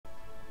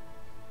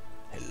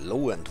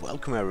Hello and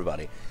welcome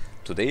everybody.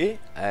 Today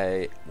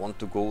I want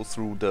to go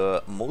through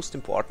the most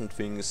important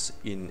things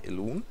in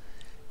Elune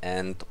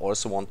and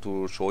also want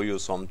to show you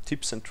some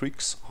tips and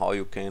tricks how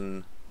you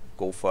can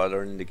go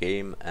further in the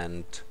game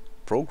and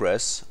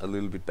progress a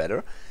little bit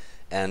better.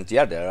 And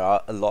yeah, there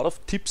are a lot of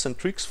tips and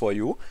tricks for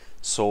you,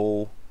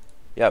 so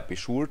yeah, be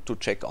sure to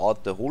check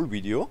out the whole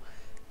video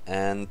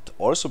and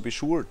also be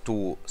sure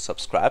to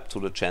subscribe to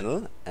the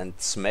channel and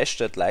smash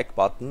that like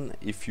button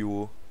if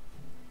you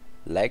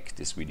like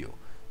this video.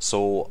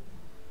 So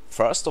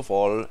first of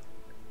all,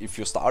 if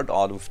you start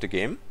out with the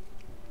game,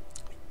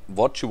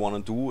 what you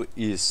want to do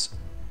is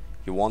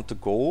you want to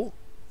go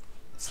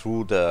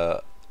through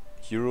the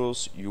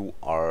heroes you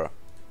are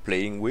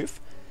playing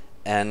with,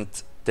 and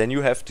then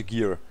you have the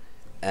gear.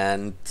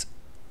 And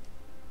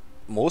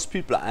most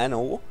people I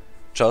know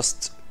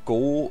just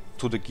go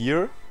to the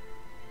gear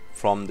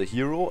from the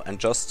hero and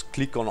just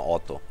click on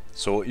auto.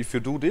 So if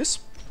you do this,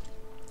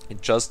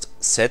 it just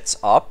sets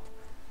up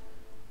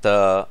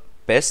the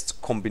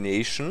best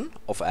combination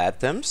of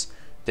items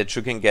that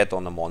you can get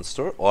on a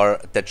monster or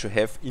that you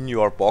have in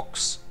your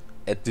box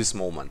at this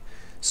moment.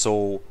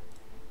 So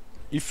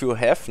if you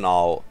have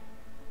now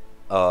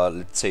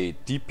let's say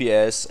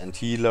DPS and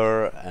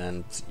healer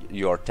and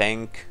your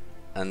tank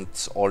and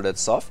all that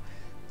stuff,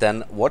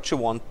 then what you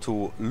want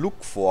to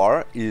look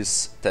for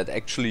is that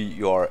actually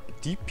your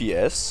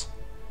DPS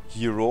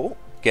hero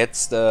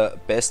gets the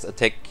best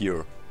attack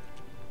gear.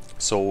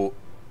 So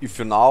if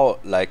you now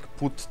like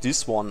put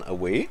this one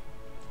away,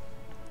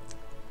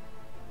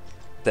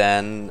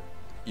 then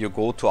you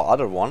go to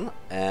other one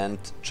and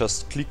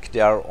just click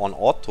there on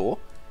auto,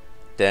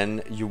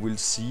 then you will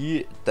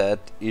see that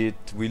it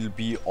will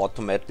be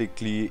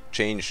automatically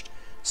changed.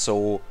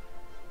 So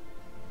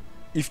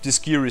if this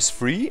gear is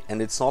free and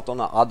it's not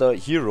on another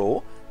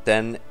hero,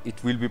 then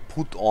it will be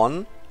put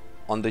on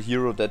the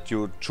hero that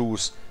you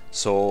choose.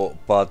 So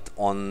but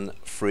on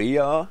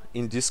Freya,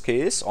 in this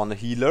case on a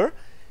healer,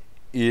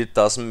 it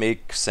doesn't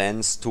make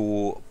sense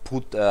to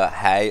put a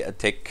high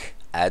attack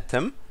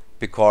item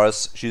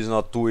because she's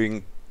not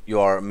doing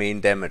your main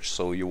damage,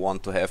 so you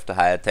want to have the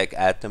high attack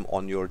item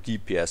on your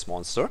DPS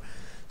monster.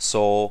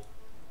 So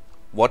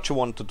what you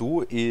want to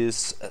do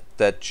is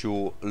that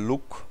you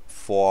look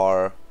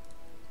for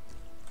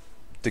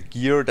the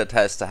gear that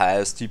has the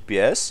highest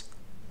DPS,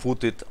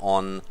 put it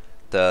on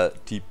the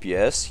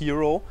DPS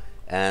hero,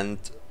 and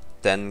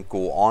then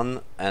go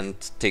on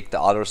and take the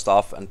other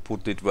stuff and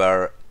put it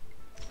where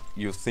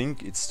you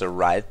think it's the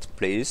right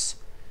place,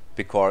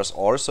 because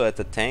also at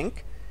the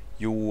tank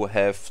you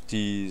have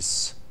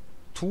these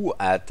two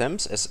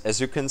items,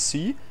 as you can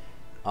see,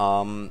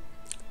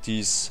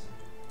 these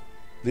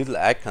little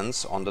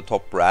icons on the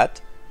top right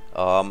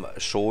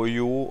show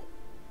you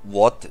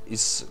what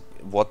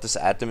this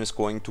item is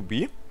going to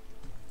be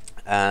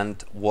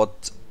and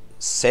what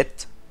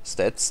set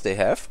stats they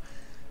have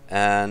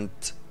and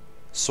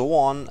so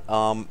on.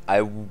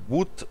 I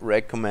would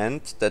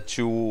recommend that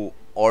you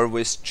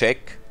always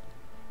check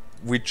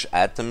which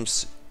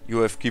items you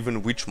have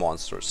given which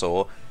monster,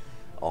 so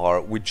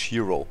or which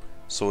hero.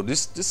 So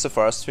this is the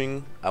first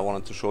thing I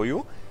wanted to show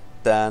you.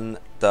 Then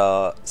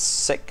the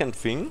second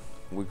thing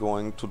we're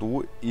going to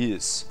do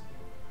is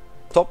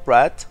top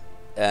right,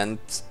 and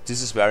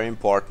this is very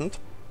important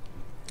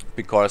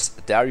because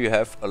there you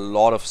have a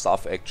lot of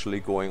stuff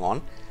actually going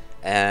on,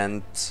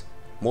 and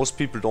most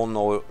people don't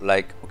know,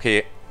 like,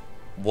 okay,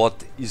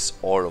 what is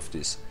all of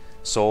this.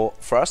 So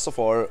first of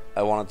all,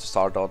 I wanted to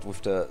start out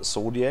with the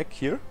Zodiac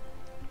here.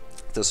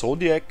 The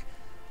Zodiac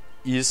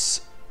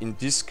is, in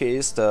this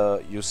case,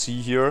 you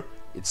see here,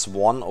 it's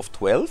 1 of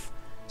 12.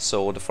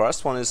 So the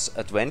first one is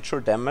adventure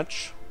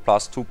damage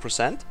plus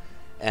 2%,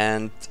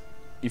 and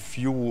if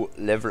you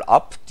level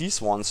up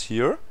these ones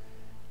here,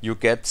 you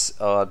get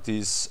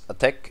this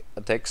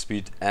attack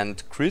speed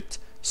and crit.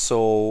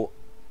 So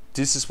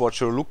this is what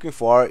you're looking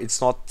for.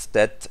 It's not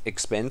that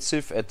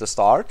expensive at the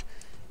start.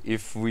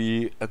 If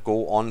we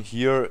go on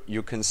here,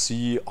 you can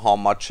see how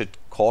much it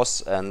costs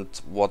and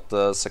what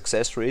the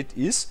success rate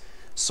is.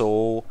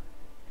 So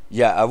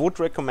yeah, I would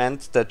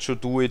recommend that you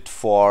do it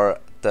for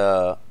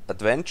the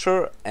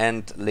adventure,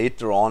 and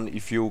later on,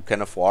 if you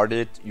can afford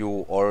it,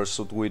 you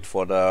also do it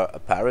for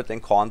the pirate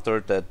encounter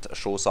that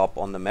shows up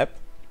on the map.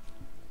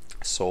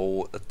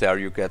 So there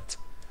you get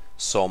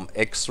some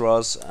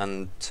extras,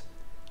 and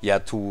yeah,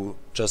 to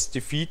just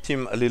defeat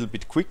him a little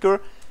bit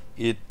quicker,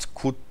 it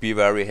could be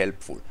very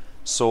helpful.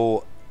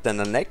 So then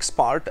the next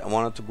part I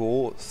wanted to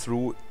go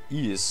through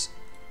is,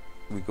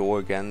 we go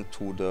again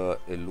to the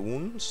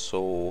Elune.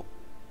 So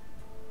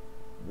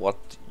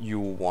what you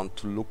want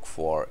to look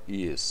for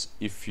is,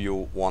 if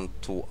you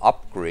want to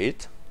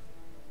upgrade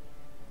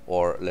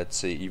or let's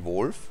say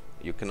evolve,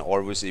 you can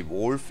always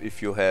evolve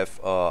if you have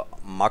a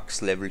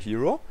max level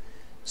hero.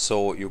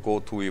 So you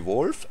go to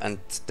evolve, and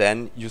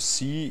then you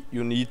see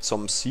you need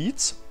some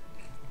seeds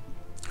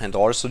and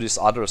also this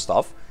other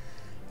stuff,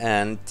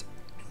 and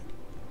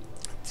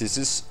this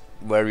is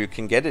where you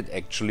can get it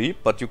actually,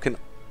 but you can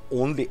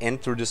only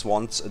enter this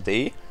once a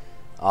day,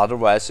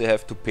 otherwise you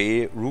have to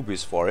pay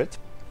rubies for it.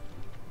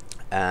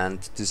 and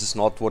this is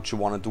not what you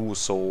want to do.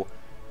 So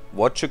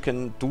what you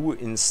can do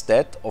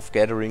instead of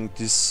gathering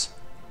this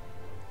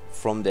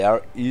from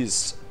there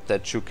is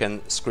that you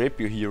can scrape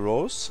your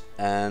heroes,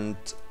 and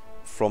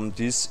from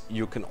this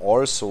you can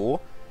also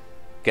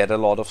get a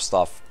lot of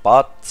stuff.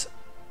 But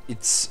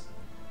it's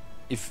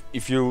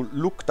if you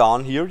look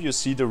down here, you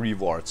see the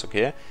rewards,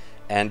 okay,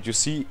 and you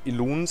see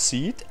Elune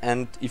seed,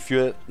 and if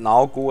you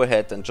now go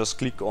ahead and just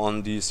click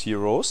on these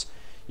heroes,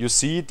 you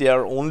see they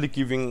are only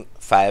giving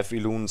 5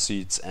 Elune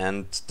seeds,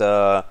 and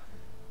the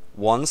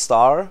 1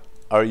 star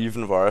are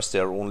even worse, they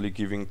are only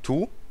giving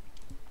 2.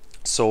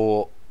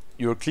 So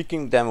you're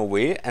clicking them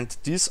away, and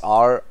these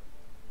are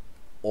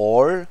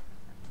all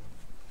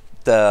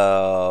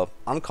the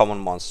uncommon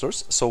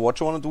monsters. So what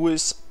you want to do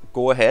is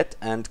go ahead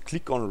and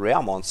click on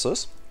rare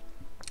monsters,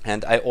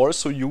 and I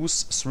also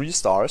use 3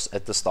 stars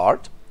at the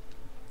start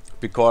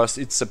because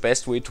it's the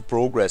best way to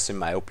progress in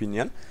my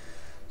opinion.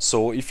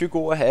 So if you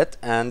go ahead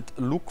and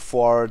look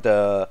for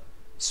the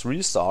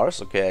 3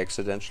 stars, okay, I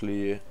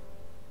accidentally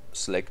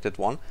selected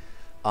one.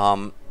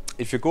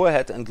 If you go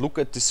ahead and look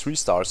at these 3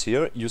 stars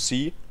here, you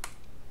see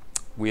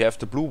we have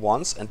the blue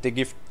ones, and they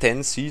give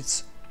 10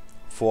 seeds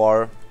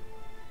for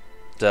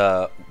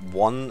the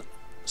 1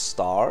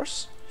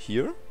 stars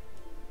here,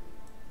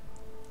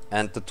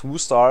 and the 2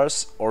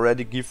 stars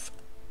already give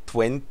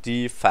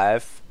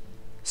 25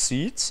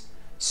 seeds.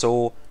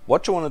 So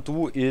what you want to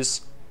do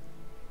is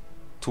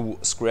to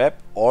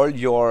scrap all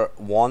your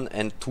 1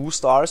 and 2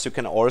 stars. You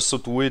can also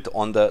do it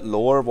on the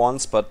lower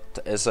ones, but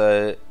as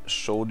I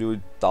showed you,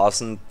 it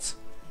doesn't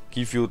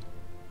give you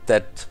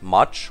that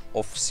much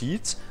of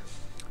seeds.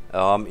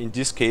 In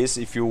this case,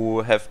 if you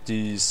have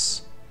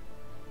these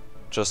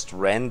just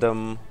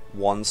random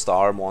 1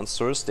 star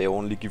monsters, they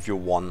only give you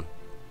 1,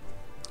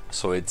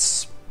 so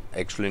it's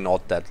actually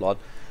not that lot.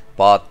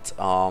 But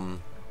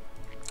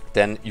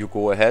then you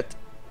go ahead,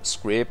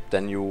 scrape,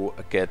 then you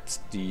get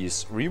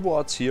these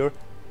rewards here,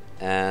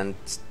 and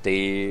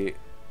they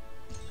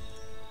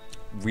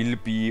will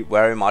be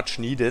very much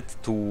needed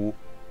to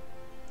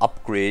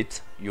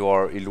upgrade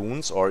your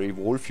Elunes or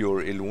evolve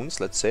your Elunes,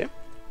 let's say.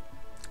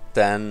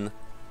 Then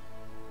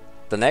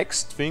the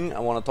next thing I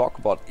want to talk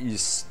about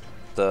is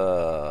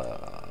the,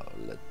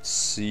 let's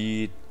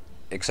see,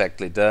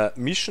 exactly, the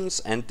missions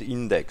and the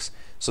index.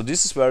 So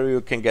this is where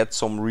you can get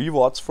some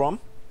rewards from.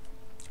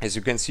 As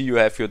you can see, you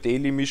have your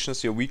daily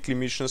missions, your weekly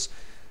missions.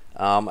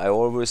 I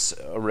always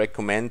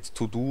recommend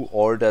to do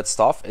all that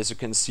stuff. As you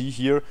can see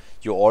here,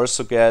 you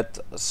also get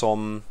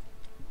some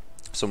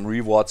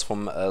rewards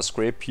from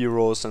scrape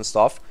heroes and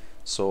stuff.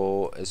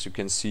 So as you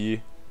can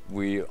see,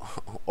 we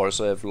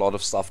also have a lot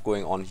of stuff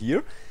going on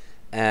here.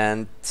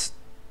 And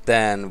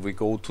then we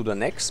go to the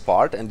next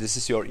part, and this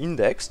is your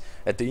index.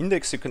 At the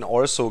index you can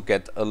also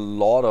get a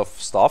lot of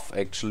stuff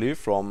actually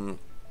from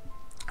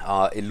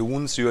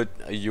Elunes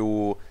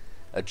you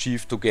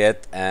achieve to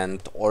get,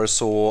 and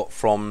also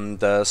from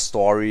the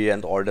story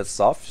and all that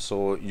stuff.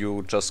 So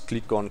you just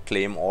click on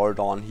claim all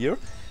down here,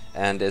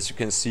 and as you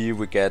can see,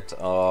 we get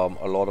a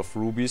lot of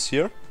rubies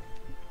here.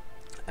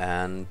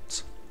 And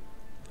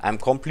I'm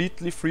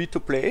completely free to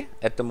play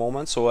at the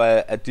moment, so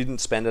I didn't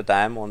spend a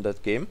dime on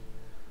that game,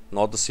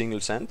 not a single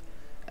cent.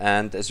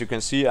 And as you can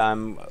see,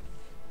 I'm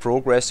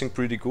progressing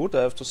pretty good,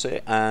 I have to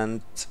say.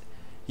 And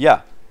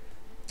yeah,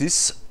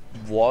 this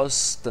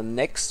was the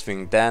next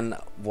thing. Then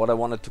what I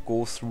wanted to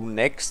go through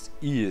next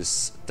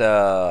is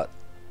the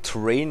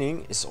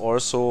training. Is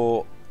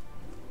also,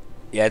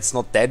 yeah, it's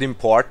not that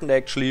important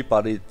actually,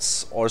 but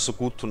it's also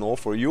good to know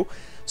for you.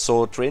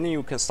 So training,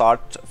 you can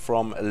start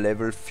from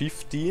level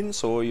 15,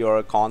 so your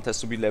account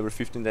has to be level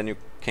 15, then you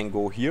can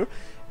go here,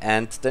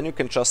 and then you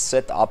can just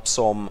set up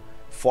some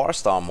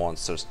 4-star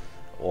monsters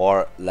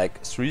or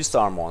like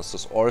 3-star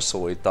monsters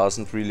also. It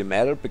doesn't really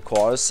matter,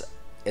 because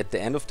at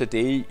the end of the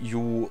day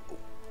you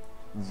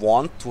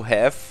want to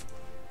have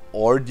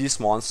all these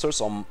monsters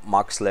on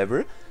max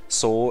level,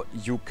 so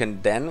you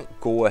can then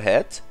go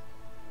ahead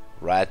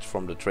right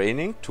from the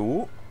training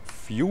to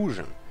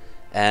fusion.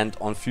 And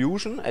on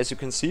fusion, as you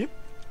can see,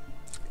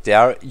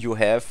 there you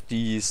have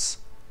these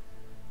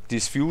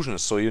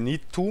fusions. So you need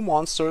 2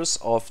 monsters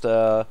of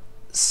the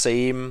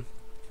same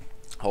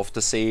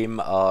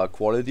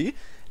quality,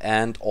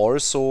 and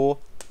also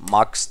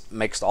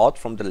maxed out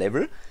from the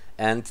level,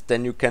 and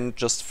then you can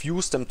just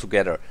fuse them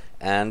together.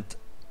 And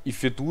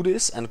if you do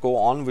this and go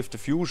on with the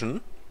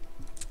fusion,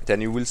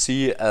 then you will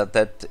see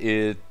that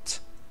it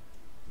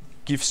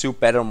gives you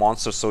better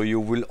monsters, so you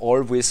will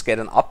always get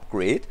an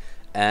upgrade.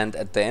 And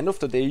at the end of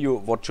the day,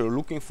 what you're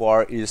looking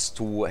for is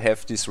to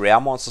have these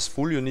rare monsters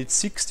full. You need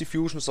 60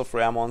 fusions of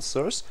rare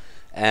monsters,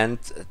 and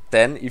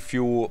then if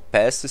you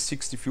pass the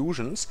 60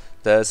 fusions,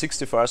 the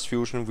 61st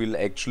fusion will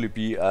actually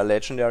be a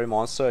legendary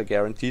monster, a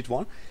guaranteed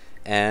one.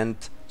 And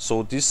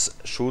so this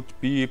should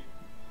be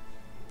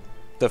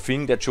the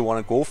thing that you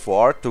want to go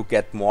for to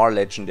get more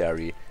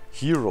legendary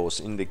heroes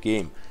in the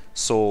game.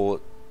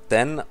 So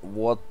then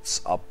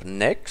what's up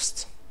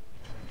next?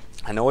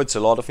 I know it's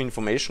a lot of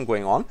information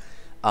going on.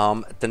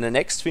 Then the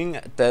next thing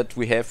that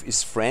we have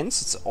is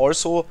friends. It's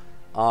also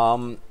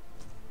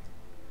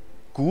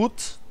good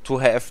to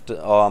have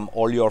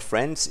all your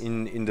friends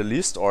in the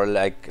list, or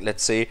like,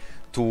 let's say,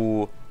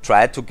 to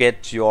try to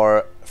get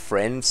your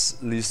friends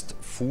list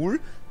full,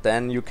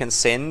 then you can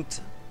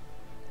send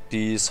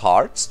these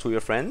hearts to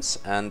your friends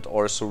and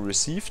also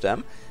receive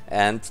them,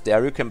 and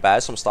there you can buy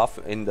some stuff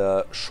in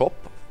the shop,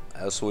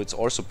 so it's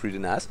also pretty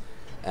nice.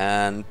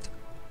 And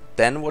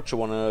then what you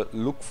want to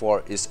look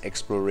for is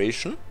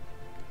exploration.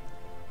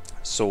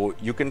 So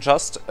you can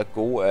just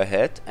go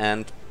ahead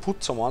and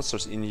put some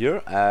monsters in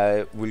here.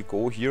 I will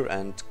go here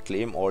and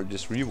claim all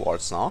these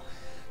rewards now.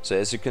 So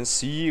as you can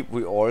see,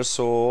 we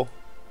also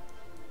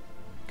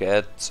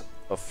get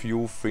a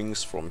few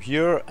things from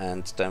here,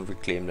 and then we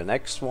claim the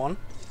next one.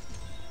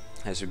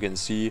 As you can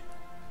see,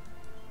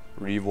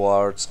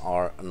 rewards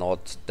are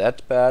not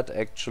that bad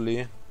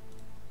actually.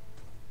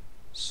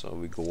 So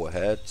we go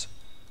ahead.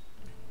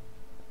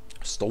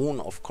 Stone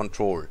of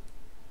Control.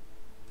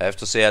 I have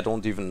to say I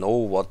don't even know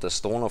what the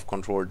Stone of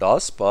Control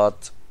does,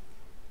 but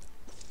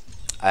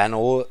I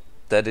know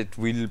that it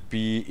will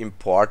be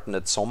important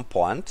at some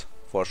point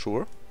for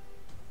sure.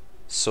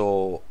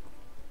 So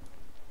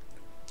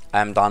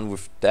I'm done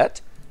with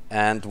that,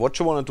 and what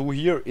you want to do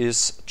here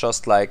is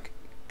just like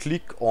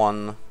click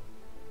on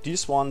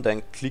this one,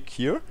 then click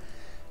here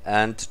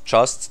and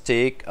just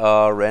take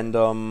a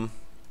random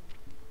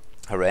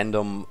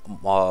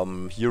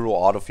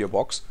hero out of your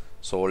box.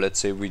 So let's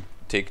say we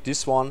take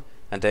this one,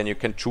 and then you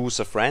can choose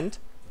a friend.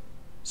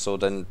 So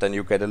then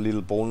you get a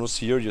little bonus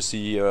here. You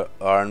see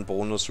earn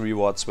bonus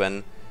rewards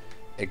when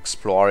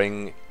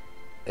exploration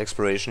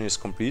is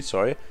complete,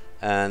 sorry.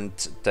 And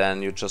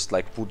then you just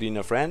like put in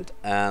a friend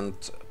and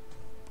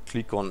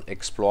click on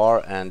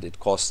explore, and it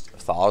costs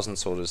 1,000,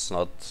 so it's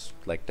not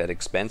like that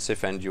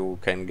expensive, and you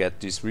can get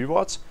these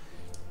rewards.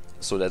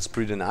 So that's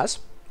pretty nice.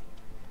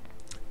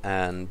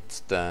 And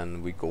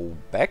then we go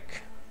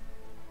back.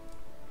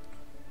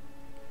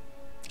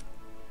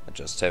 I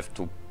just have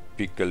to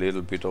pick a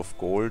little bit of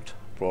gold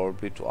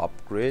probably to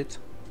upgrade,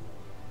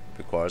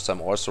 because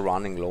I'm also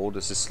running low.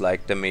 This is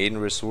like the main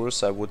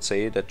resource, I would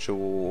say, that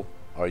you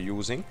are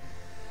using.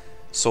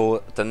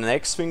 So the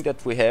next thing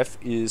that we have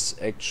is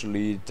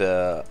actually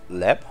the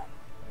lab.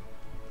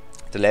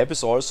 The lab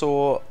is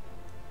also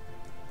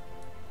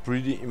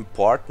pretty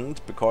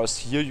important, because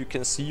here you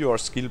can see your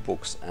skill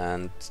books,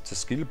 and the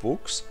skill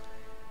books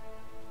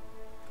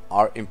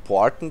are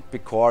important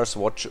because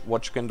what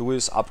you can do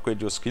is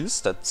upgrade your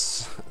skills.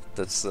 That's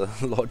the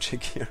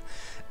logic here.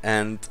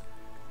 And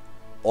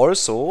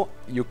also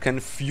you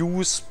can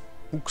fuse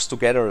books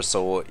together.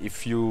 So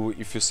if you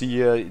see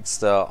here, it's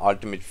the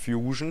ultimate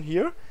fusion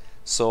here.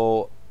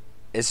 So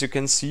as you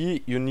can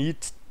see, you need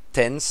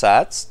 10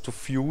 sets to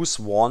fuse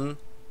one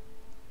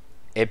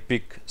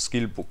epic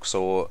skill book.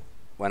 So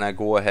when I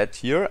go ahead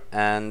here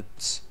and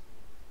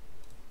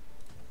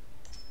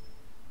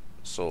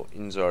so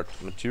insert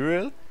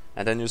material,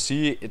 and then you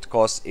see it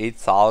costs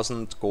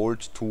 8,000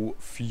 gold to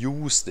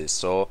fuse this.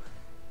 So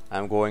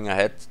I'm going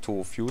ahead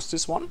to fuse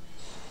this one,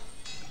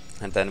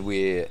 and then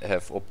we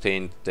have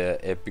obtained the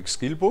epic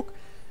skill book.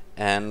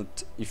 And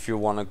if you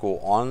want to go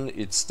on,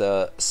 it's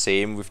the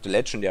same with the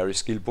legendary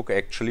skill book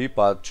actually,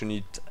 but you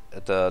need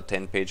the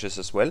 10 pages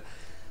as well.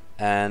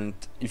 And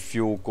if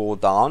you go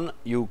down,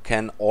 you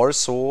can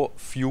also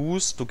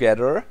fuse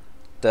together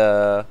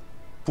the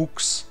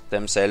books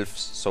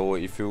themselves. So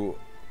if you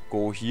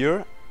go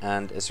here,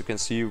 and as you can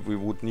see, we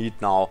would need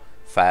now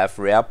 5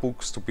 rare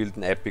books to build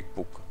an epic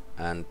book,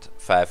 and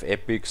 5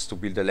 epics to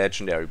build a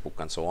legendary book,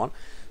 and so on.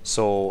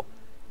 So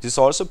this is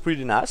also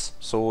pretty nice.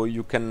 So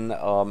you can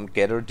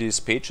gather these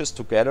pages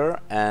together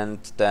and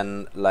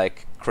then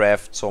like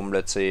craft some,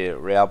 let's say,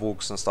 rare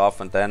books and stuff,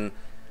 and then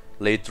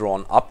later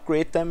on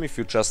upgrade them if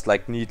you just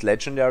like need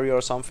legendary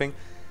or something.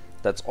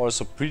 That's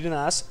also pretty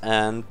nice.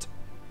 And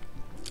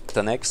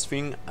the next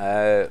thing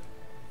I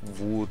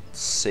would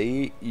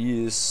say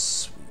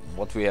is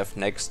what we have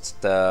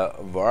next. The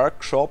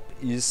workshop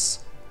is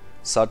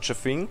such a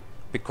thing,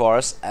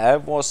 because I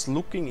was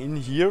looking in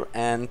here,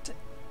 and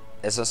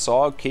as I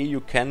saw, okay,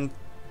 you can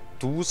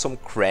do some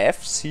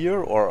crafts here,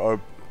 or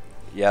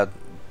yeah,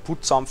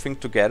 put something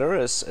together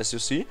as you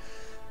see,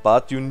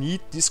 but you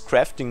need these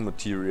crafting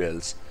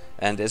materials.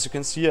 And as you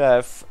can see, I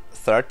have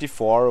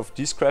 34 of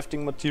these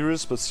crafting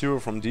materials, but 0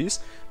 from these.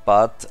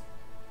 But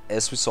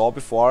as we saw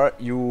before,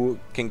 you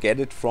can get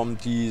it from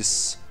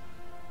these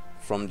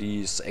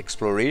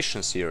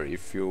explorations here.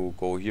 If you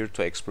go here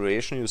to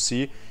exploration, you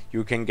see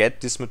you can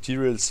get these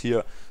materials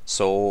here.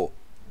 So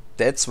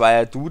that's why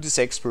I do these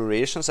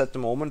explorations at the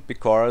moment,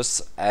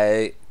 because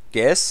I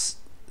guess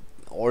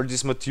all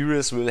these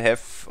materials will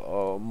have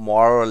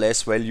more or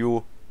less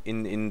value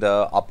in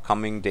the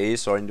upcoming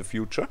days or in the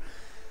future.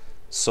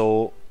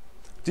 So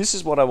this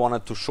is what I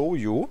wanted to show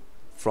you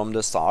from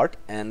the start,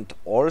 and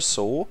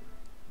also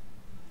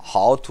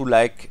how to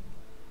like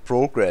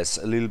progress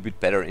a little bit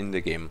better in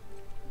the game.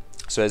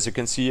 So as you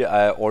can see,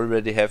 I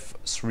already have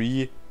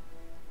 3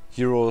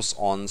 heroes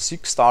on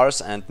 6 stars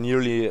and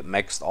nearly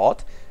maxed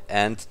out,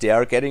 and they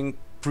are getting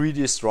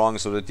pretty strong.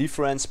 So the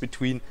difference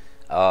between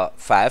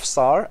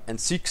 5-star and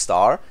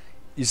 6-star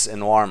is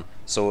enormous.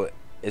 So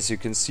as you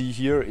can see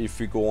here, if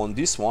we go on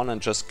this one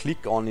and just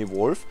click on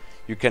evolve,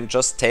 you can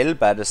just tell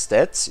by the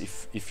stats.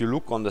 If you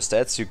look on the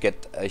stats, you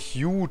get a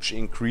huge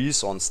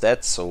increase on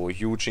stats, so a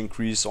huge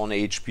increase on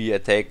HP,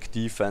 attack,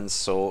 defense,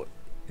 so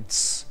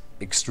it's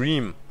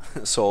extreme.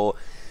 So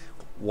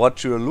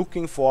what you're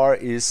looking for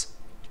is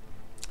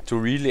to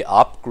really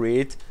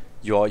upgrade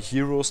your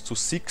heroes to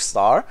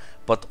 6-star,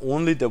 but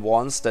only the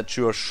ones that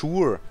you are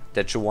sure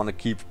that you want to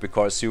keep,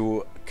 because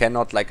you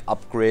cannot like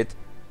upgrade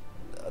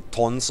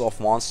tons of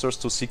monsters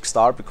to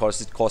 6-star because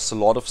it costs a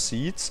lot of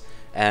seeds,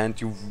 and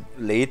you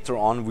later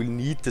on will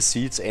need the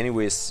seeds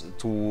anyways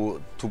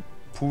to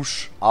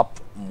push up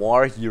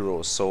more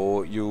heroes.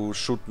 So you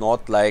should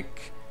not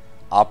like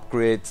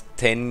upgrade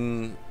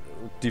 10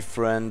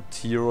 different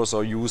heroes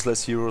or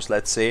useless heroes,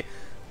 let's say,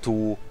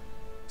 to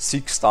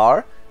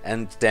 6-star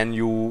and then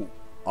you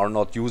are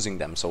not using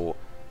them. So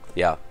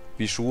yeah,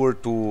 be sure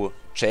to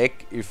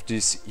check if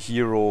this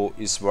hero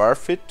is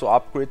worth it to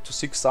upgrade to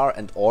 6-star,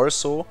 and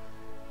also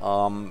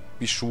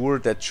be sure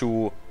that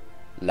you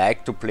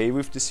like to play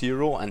with this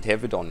hero and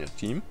have it on your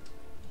team.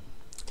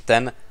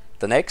 Then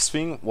the next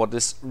thing, what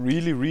is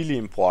really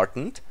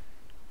important,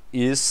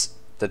 is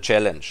the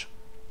challenge.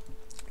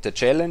 The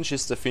challenge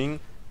is the thing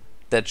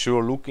that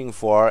you're looking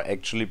for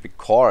actually,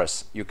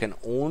 because you can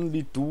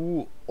only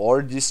do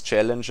all these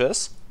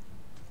challenges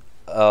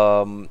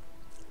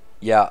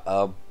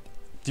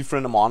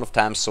different amount of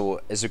times.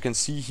 So as you can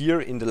see here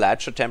in the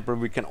Ledger Temple,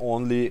 we can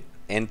only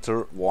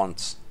enter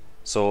once.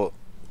 So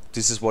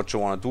this is what you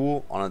want to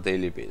do on a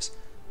daily basis.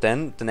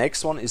 Then the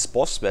next one is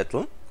boss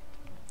battle.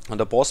 On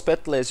the boss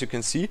battle, as you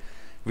can see,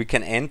 we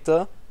can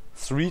enter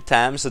 3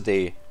 times a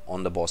day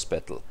on the boss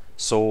battle.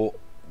 So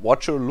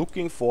what you're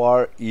looking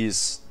for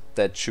is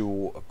that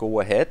you go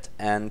ahead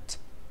and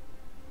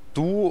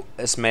do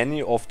as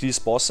many of these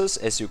bosses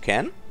as you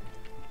can,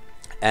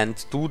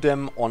 and do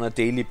them on a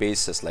daily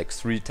basis, like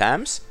 3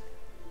 times,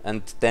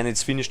 and then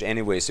it's finished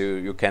anyway, so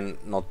you can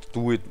not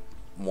do it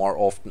more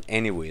often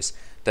anyways.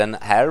 Then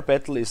higher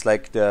battle is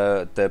like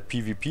the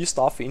PvP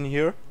stuff in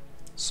here.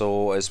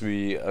 So as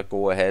we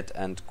go ahead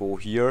and go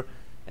here,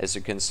 as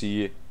you can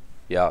see,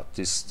 yeah,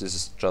 this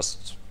is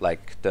just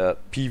like the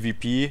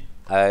PvP,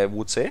 I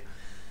would say.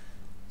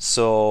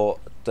 So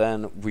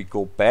then we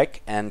go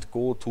back and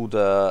go to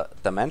the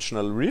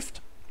Dimensional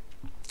Rift.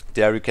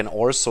 There you can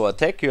also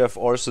attack. You have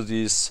also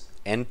this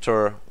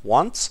enter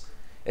once.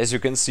 As you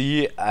can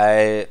see,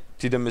 I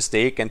did a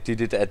mistake and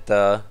did it at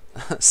the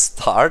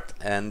start,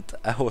 and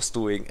I was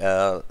doing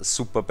a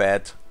super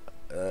bad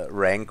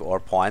rank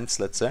or points,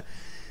 let's say.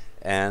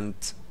 And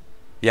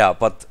yeah,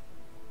 but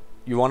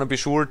you want to be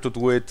sure to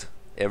do it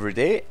every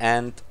day.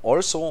 And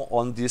also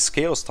on this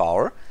Chaos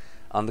Tower,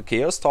 on the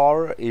Chaos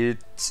Tower,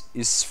 it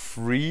is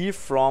free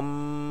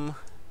from,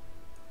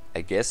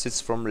 I guess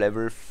it's from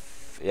level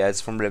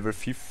it's from level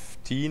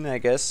 15, I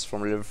guess,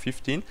 from level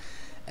 15.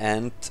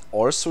 And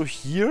also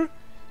here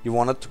you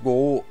wanted to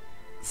go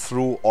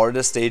through all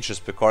the stages,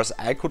 because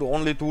I could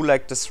only do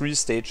like the 3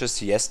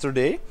 stages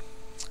yesterday,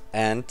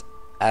 and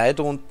I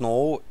don't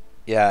know.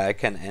 Yeah, I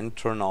can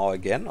enter now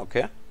again,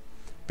 okay,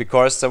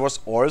 because there was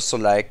also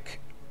like,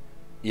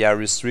 yeah,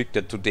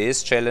 restricted.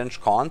 Today's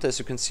challenge count, as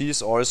you can see,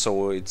 is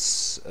also,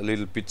 it's a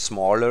little bit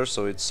smaller,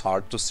 so it's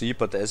hard to see,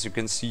 but as you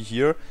can see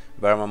here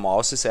where my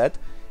mouse is at,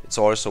 it's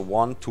also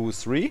 1, 2,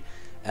 3,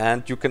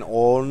 and you can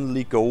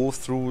only go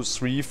through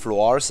 3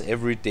 floors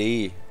every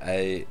day,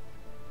 I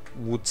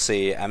would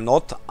say. I'm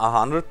not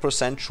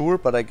 100% sure,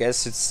 but I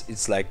guess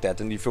it's like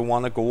that. And if you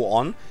want to go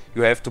on,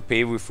 you have to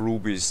pay with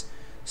rubies.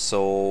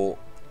 So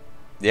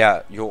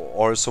yeah, you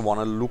also want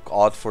to look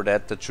out for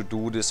that you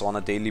do this on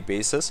a daily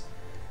basis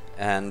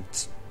and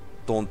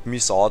don't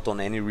miss out on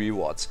any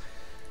rewards.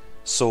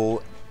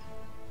 So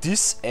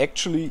this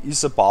actually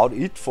is about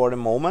it for the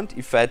moment,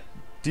 if I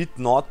did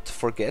not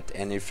forget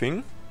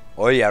anything.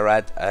 Oh yeah,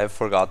 right, I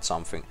forgot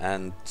something,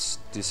 and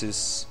this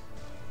is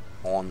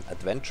on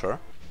adventure.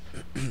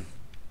 I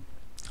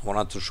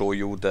wanted to show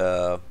you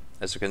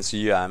as you can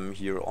see, I'm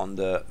here on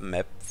the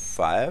map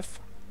 5.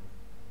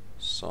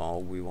 So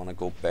we want to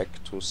go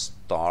back to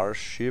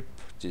Starship.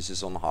 This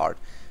is on hard,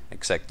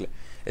 exactly.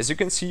 As you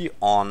can see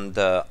on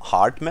the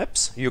hard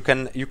maps, you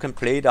can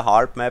play the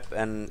hard map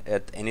and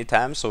at any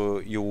time. So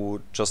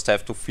you just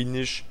have to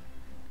finish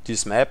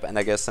this map and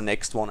I guess the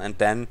next one, and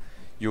then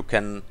you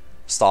can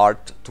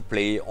start to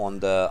play on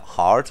the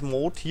hard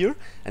mode here.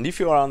 And if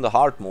you are on the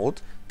hard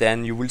mode,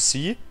 then you will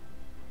see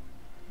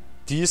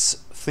these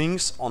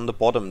things on the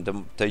bottom,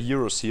 the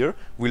heroes here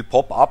will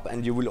pop up,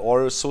 and you will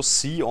also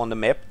see on the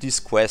map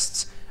these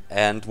quests.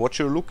 And what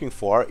you're looking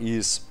for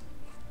is,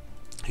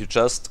 you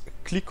just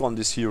click on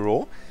this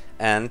hero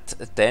and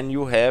then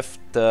you have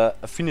the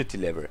affinity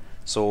level.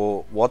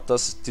 So what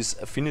does this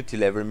affinity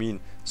level mean?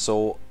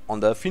 So on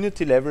the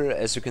affinity level,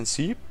 as you can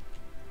see,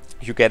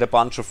 you get a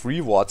bunch of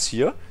rewards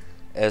here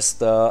as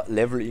the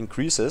level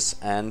increases.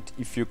 And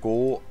if you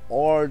go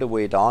all the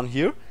way down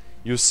here,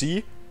 you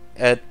see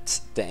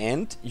at the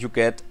end you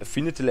get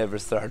affinity level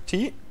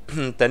 30.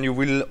 Then you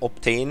will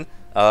obtain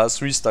a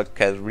 3-star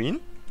Catherine.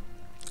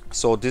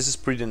 So this is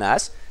pretty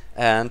nice.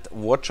 and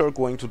what you're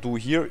going to do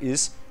here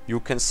is you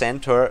can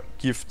send her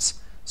gifts.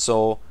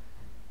 So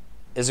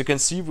as you can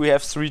see, we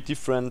have 3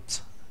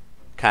 different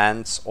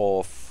kinds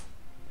of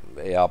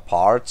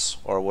parts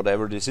or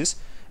whatever this is,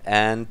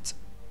 and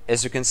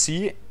as you can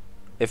see,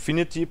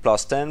 affinity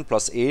 +10,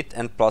 +8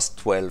 and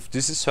 +12.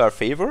 This is her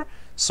favor,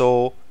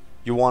 so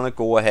you want to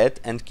go ahead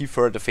and give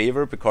her the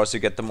favor because you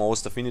get the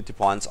most affinity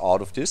points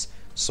out of this.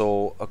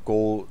 So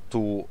go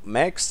to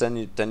max,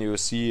 then you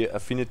see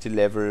affinity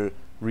level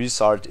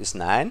result is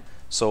 9.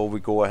 So we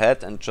go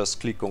ahead and just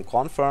click on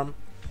confirm.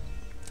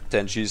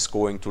 Then she's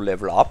going to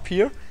level up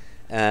here,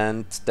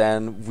 and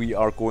then we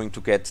are going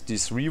to get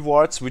these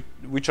rewards,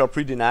 which are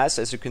pretty nice.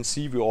 As you can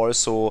see, we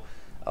also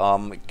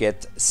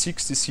get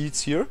 60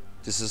 seeds here.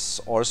 This is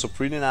also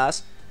pretty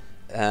nice,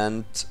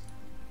 and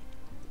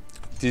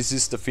this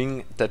is the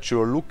thing that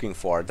you're looking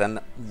for. Then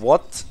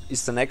what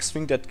is the next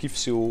thing that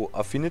gives you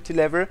affinity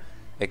level?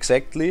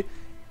 Exactly,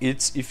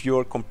 it's if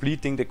you're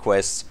completing the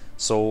quests.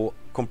 So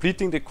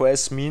completing the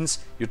quest means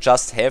you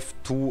just have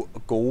to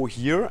go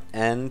here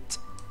and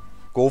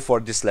go for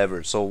this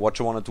level. So what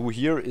you want to do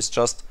here is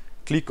just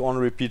click on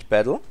repeat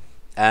battle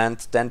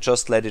and then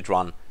just let it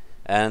run,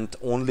 and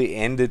only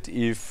end it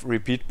if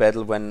repeat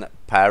battle when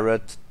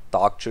pirate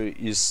Darkjoy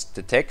is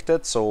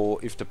detected. So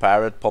if the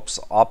pirate pops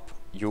up,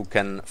 you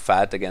can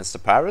fight against the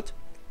pirate,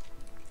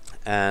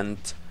 and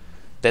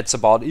that's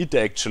about it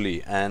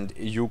actually. And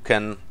you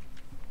can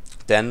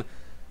then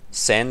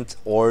send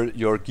all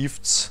your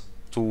gifts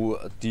to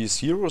these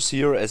heroes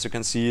here. As you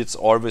can see, it's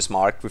always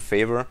marked with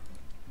favor.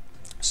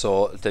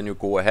 So then you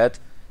go ahead,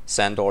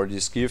 send all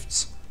these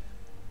gifts,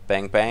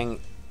 bang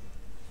bang,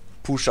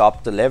 push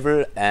up the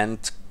level and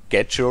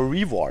get your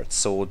rewards.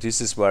 So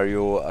this is where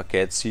you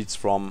get seeds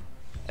from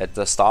at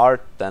the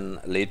start. Then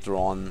later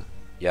on,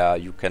 yeah,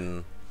 you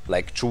can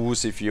like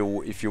choose if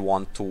you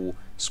want to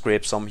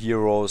scrape some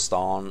heroes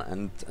down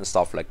and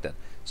stuff like that.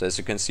 So as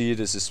you can see,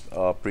 this is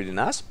pretty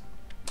nice.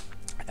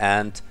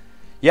 And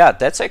yeah,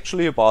 that's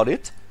actually about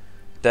it.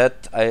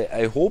 That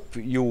I hope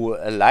you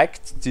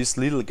liked this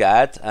little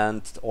guide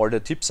and all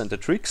the tips and the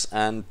tricks.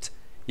 And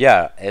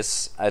yeah,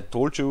 as I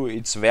told you,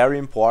 it's very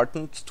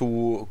important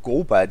to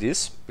go by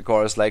this,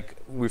 because like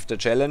with the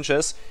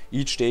challenges,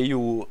 each day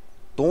you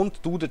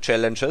don't do the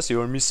challenges,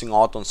 you're missing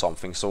out on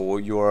something. So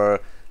you're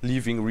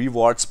leaving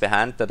rewards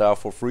behind that are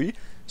for free.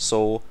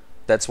 So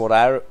that's what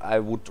I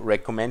would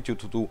recommend you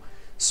to do.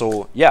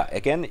 So yeah,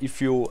 again,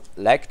 if you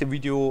like the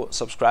video,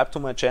 subscribe to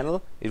my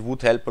channel, it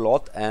would help a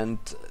lot, and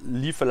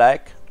leave a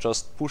like,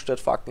 just push that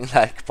fucking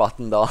like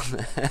button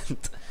down. And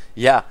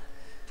yeah,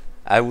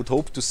 I would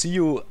hope to see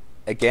you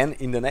again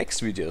in the next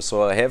video.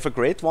 So have a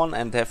great one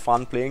and have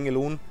fun playing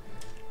Elune.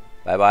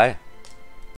 Bye bye.